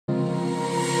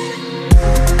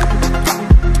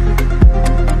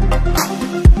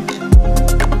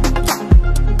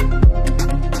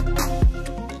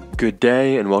Good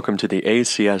day and welcome to the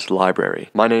ACS Library.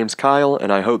 My name's Kyle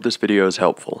and I hope this video is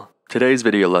helpful. Today's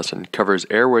video lesson covers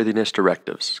Airworthiness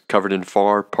Directives, covered in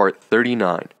FAR Part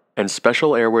 39, and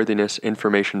Special Airworthiness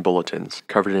Information Bulletins,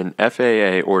 covered in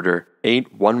FAA Order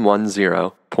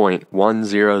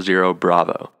 8110.100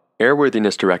 Bravo.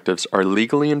 Airworthiness directives are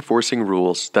legally enforcing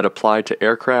rules that apply to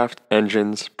aircraft,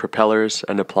 engines, propellers,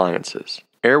 and appliances.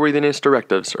 Airworthiness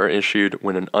directives are issued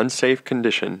when an unsafe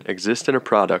condition exists in a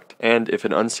product and if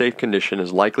an unsafe condition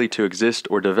is likely to exist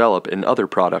or develop in other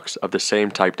products of the same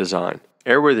type design.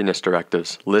 Airworthiness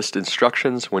directives list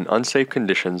instructions when unsafe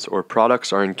conditions or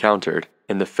products are encountered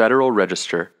in the Federal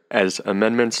Register as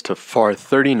amendments to FAR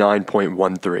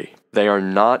 39.13. They are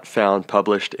not found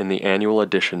published in the annual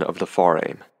edition of the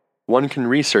FAR-AIM. One can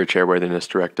research airworthiness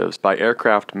directives by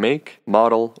aircraft make,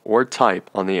 model, or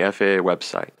type on the FAA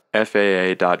website,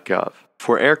 faa.gov.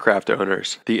 For aircraft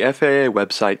owners, the FAA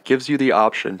website gives you the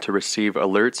option to receive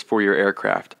alerts for your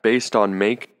aircraft based on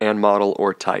make and model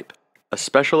or type. A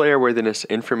Special Airworthiness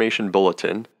Information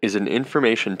Bulletin is an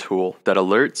information tool that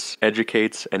alerts,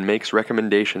 educates, and makes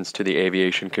recommendations to the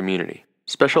aviation community.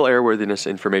 Special Airworthiness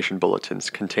Information Bulletins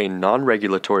contain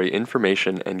non-regulatory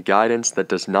information and guidance that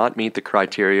does not meet the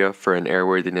criteria for an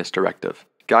airworthiness directive.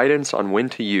 Guidance on when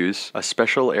to use a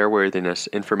Special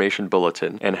Airworthiness Information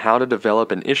Bulletin and how to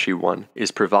develop and issue one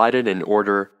is provided in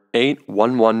Order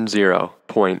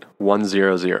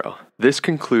 8110.100. This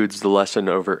concludes the lesson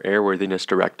over airworthiness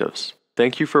directives.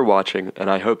 Thank you for watching,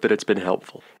 and I hope that it's been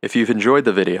helpful. If you've enjoyed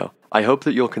the video, I hope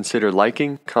that you'll consider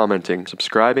liking, commenting,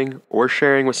 subscribing, or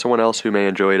sharing with someone else who may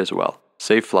enjoy it as well.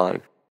 Safe flying.